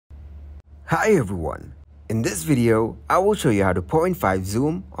Hi everyone, in this video I will show you how to 0.5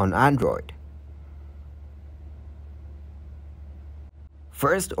 zoom on Android.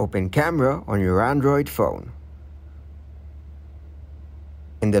 First, open Camera on your Android phone.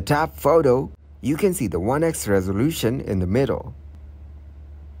 In the tab Photo, you can see the 1x resolution in the middle.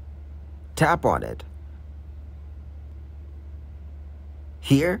 Tap on it.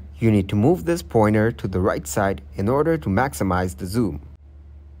 Here, you need to move this pointer to the right side in order to maximize the zoom.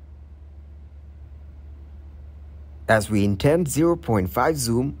 As we intend 0.5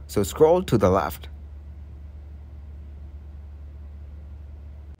 zoom, so scroll to the left.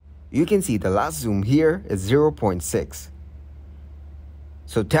 You can see the last zoom here is 0.6.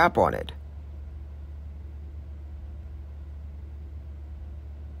 So tap on it.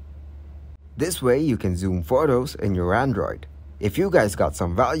 This way you can zoom photos in your Android. If you guys got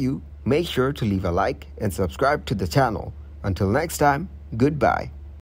some value, make sure to leave a like and subscribe to the channel. Until next time, goodbye.